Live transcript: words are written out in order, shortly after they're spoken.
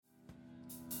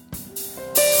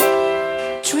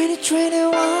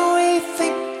2021, what you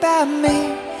think about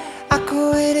me? I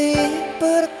could wait a year,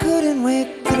 but I couldn't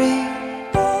wait 3.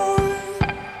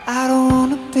 I don't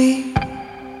wanna be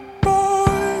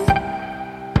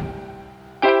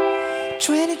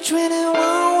 2021,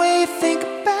 what you think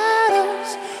about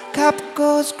us? Copper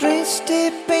goes green,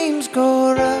 steel beams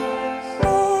go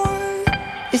rust.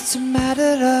 It's a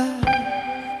matter of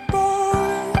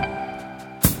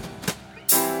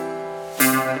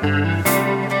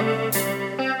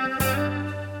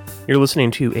You're listening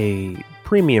to a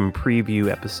premium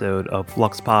preview episode of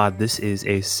FluxPod. This is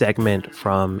a segment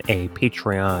from a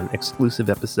Patreon exclusive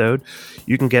episode.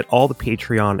 You can get all the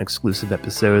Patreon exclusive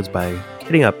episodes by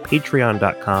hitting up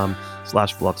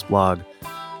patreon.com/FluxBlog.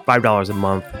 $5 a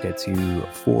month gets you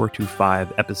 4 to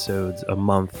 5 episodes a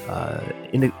month,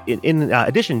 in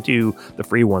addition to the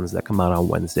free ones that come out on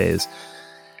Wednesdays.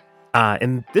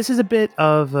 And this is a bit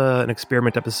of an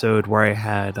experiment episode where I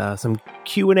had some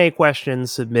Q&A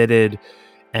questions submitted,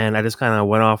 and I just kind of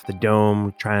went off the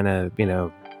dome trying to,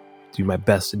 do my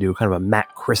best to do kind of a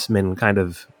Matt Christman kind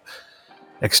of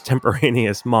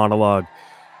extemporaneous monologue.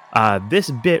 This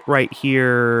bit right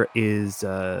here is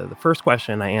the first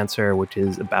question I answer, which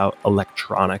is about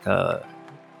electronica.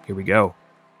 Here we go.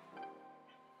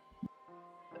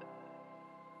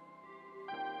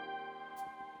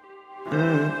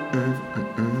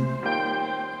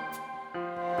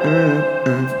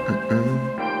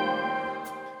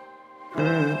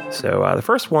 So the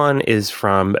first one is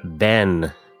from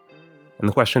Ben. And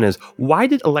the question is, why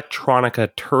did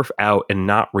electronica turf out and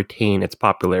not retain its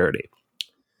popularity?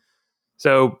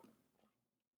 So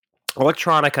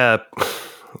electronica,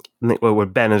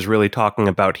 what Ben is really talking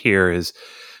about here is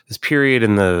this period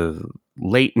in the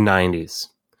late 90s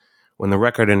when the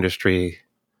record industry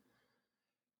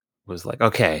was like,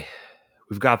 okay,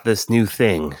 we've got this new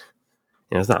thing.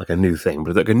 It's not like a new thing, but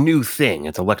it's like a new thing.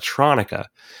 It's electronica.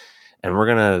 And we're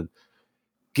going to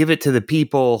give it to the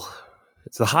people.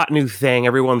 It's the hot new thing.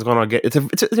 Everyone's going to get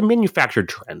it's a manufactured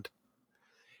trend.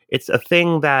 It's a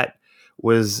thing that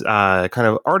was kind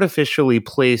of artificially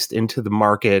placed into the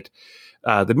market.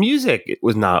 The music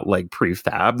was not like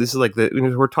prefab. This is like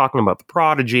we're talking about the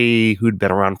Prodigy, who'd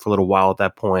been around for a little while at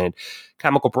that point.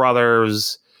 Chemical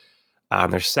Brothers,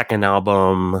 their second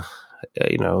album.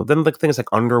 Then like things like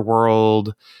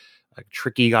Underworld, like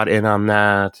Tricky got in on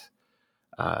that.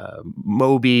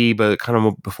 Moby, but kind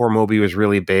of before Moby was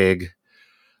really big.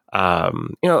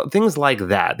 Things like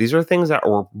that. These are things that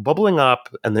were bubbling up,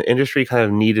 and the industry kind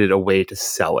of needed a way to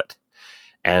sell it.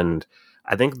 And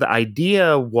I think the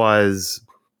idea was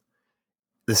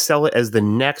to sell it as the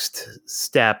next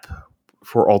step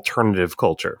for alternative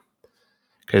culture,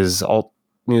 because alt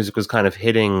music was kind of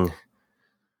hitting.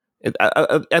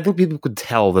 I think people could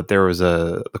tell that there was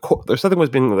a course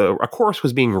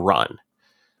was being run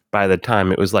by the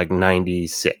time it was like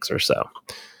 96 or so.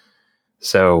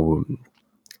 So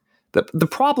the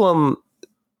problem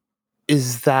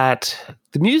is that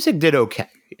the music did okay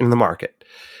in the market.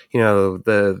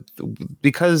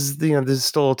 Because this is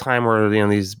still a time where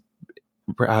these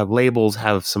labels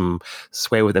have some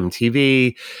sway with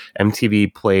MTV.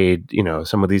 MTV played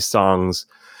some of these songs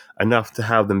enough to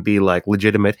have them be like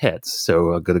legitimate hits.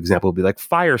 So a good example would be like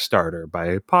Firestarter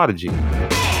by Prodigy.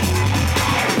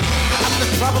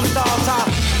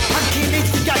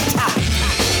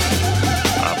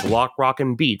 Block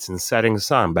Rockin' Beats and Setting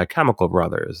Sun by Chemical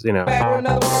Brothers,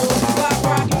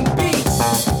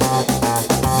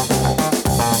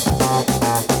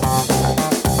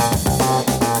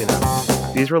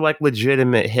 These were like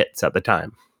legitimate hits at the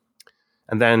time.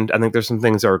 And then I think there's some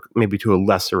things that are maybe to a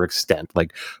lesser extent,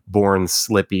 like Born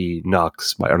Slippy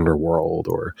Nux by Underworld,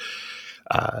 or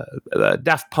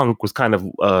Daft Punk was kind of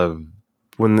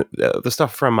when the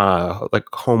stuff from like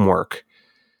Homework,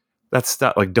 that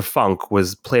stuff like Defunk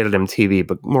was played at MTV,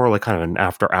 but more like kind of an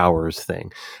after hours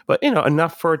thing. But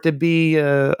enough for it to be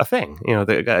a thing.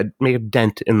 That made a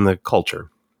dent in the culture.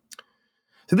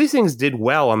 So these things did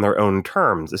well on their own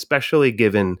terms, especially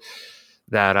given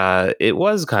that it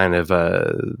was kind of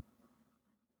a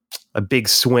big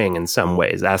swing in some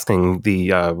ways, asking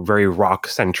the very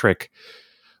rock-centric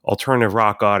alternative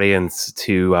rock audience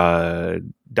to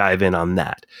dive in on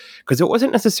that. Because it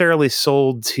wasn't necessarily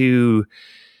sold to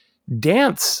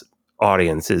dance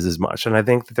audiences as much. And I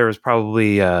think that there was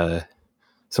probably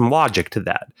some logic to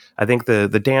that. I think the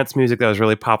dance music that was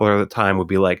really popular at the time would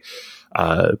be like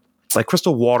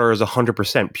Crystal Waters'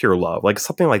 100% Pure Love, like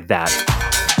something like that.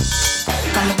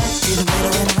 From the back to the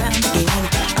middle and around again,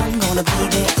 I'm gonna be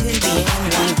there till the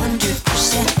end,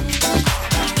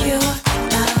 100% pure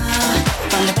love.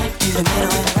 From the back to the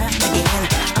middle and around again,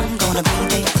 I'm gonna be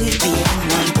there till the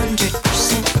end,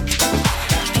 100%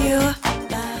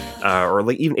 or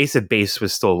like even Ace of Base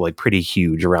was still like pretty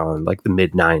huge around like the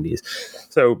mid 90s.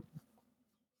 So,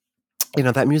 you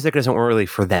know, that music isn't really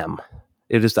for them.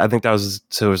 It was like,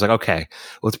 okay,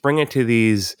 let's bring it to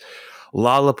these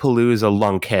Lollapalooza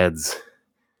lunkheads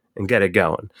and get it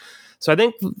going. So I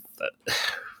think,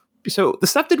 so the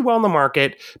stuff did well in the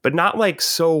market, but not like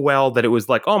so well that it was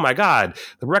like, oh my God,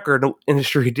 the record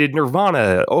industry did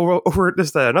Nirvana over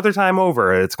just another time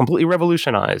over. It's completely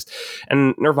revolutionized.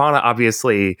 And Nirvana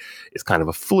obviously is kind of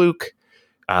a fluke,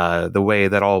 the way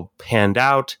that all panned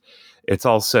out. It's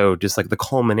also just like the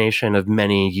culmination of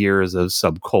many years of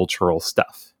subcultural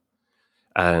stuff.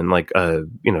 And like,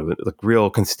 you know, like real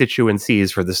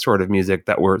constituencies for this sort of music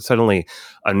that were suddenly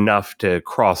enough to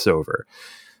cross over.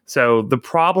 So the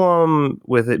problem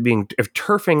with it being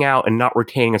turfing out and not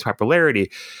retaining its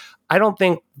popularity, I don't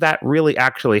think that really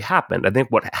actually happened. I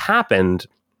think what happened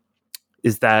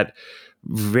is that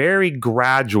very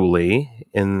gradually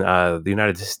in the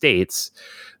United States,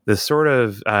 the sort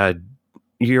of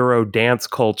Euro dance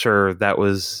culture that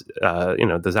was, you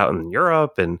know, that's out in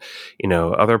Europe and, you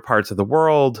know, other parts of the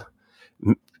world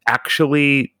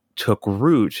actually took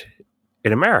root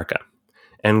in America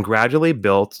and gradually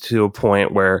built to a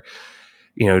point where,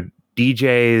 you know,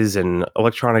 DJs and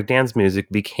electronic dance music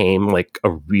became like a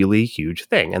really huge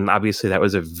thing. And obviously that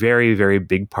was a very, very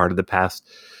big part of the past.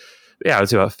 Yeah, it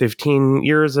was about 15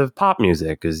 years of pop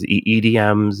music, as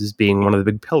EDMs is being one of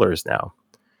the big pillars now.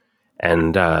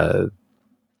 And,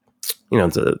 you know,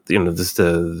 just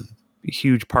a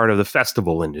huge part of the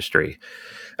festival industry,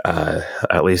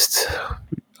 at least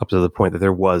up to the point that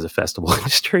there was a festival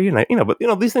industry. And but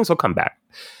these things will come back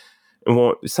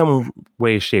in some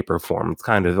way, shape, or form. It's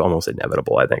kind of almost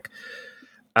inevitable, I think.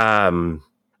 But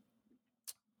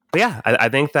yeah, I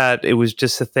think that it was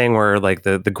just a thing where like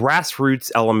the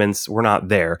grassroots elements were not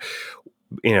there.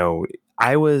 You know,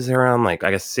 I was around like,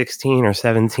 I guess 16 or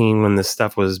 17 when this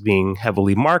stuff was being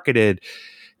heavily marketed.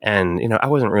 And, you know, I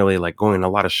wasn't really like going to a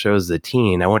lot of shows as a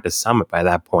teen. I went to Summit by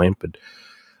that point, but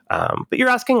you're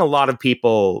asking a lot of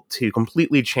people to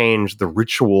completely change the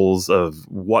rituals of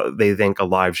what they think a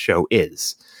live show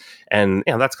is. And,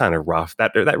 you know, that's kind of rough.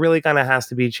 That really kind of has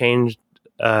to be changed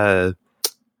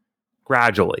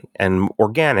gradually and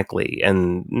organically,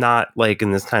 and not like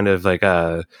in this kind of like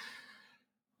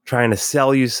trying to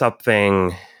sell you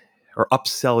something or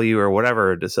upsell you or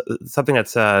whatever, something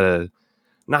that's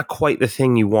not quite the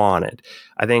thing you wanted.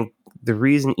 I think the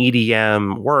reason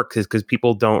EDM works is because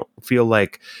people don't feel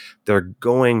like they're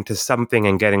going to something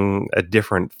and getting a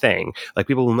different thing. Like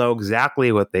people know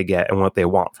exactly what they get and what they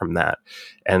want from that.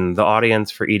 And the audience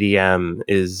for EDM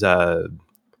is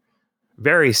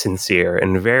very sincere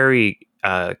and very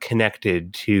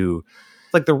connected to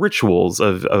like the rituals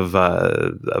of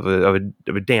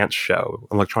a dance show,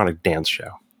 electronic dance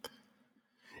show,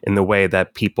 in the way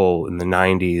that people in the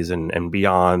 90s and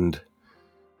beyond,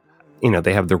 you know,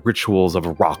 they have the rituals of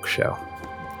a rock show.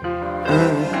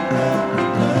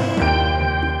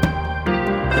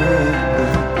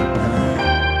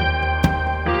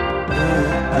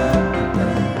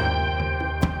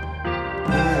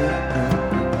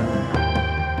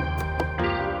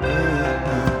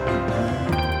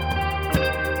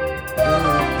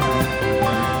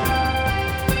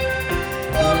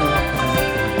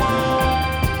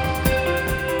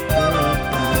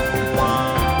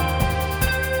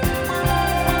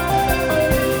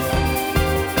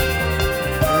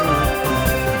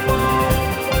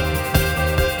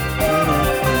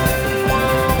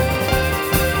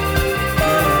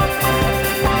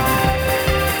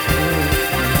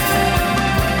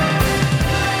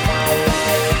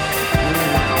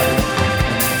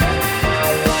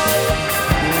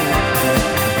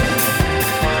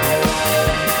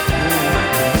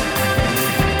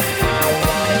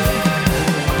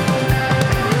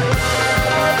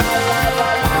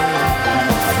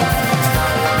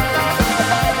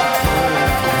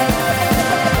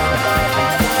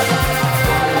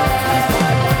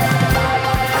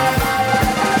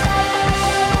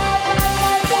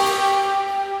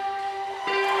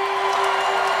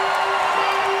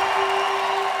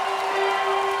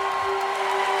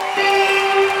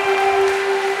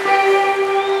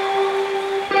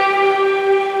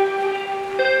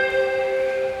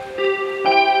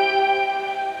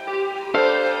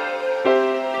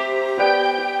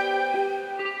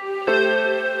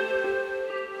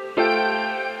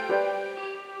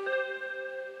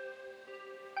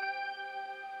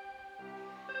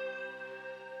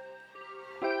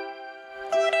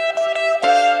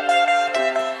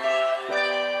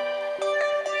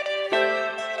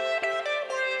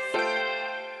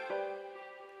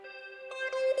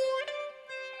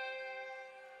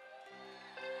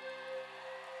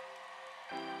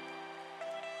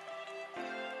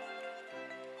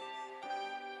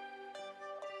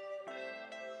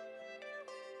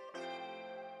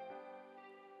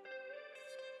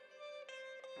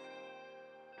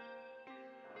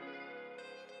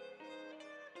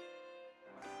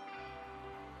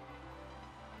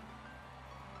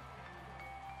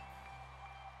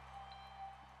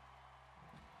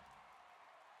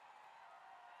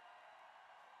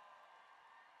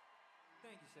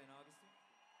 Thank you, St. Augustine.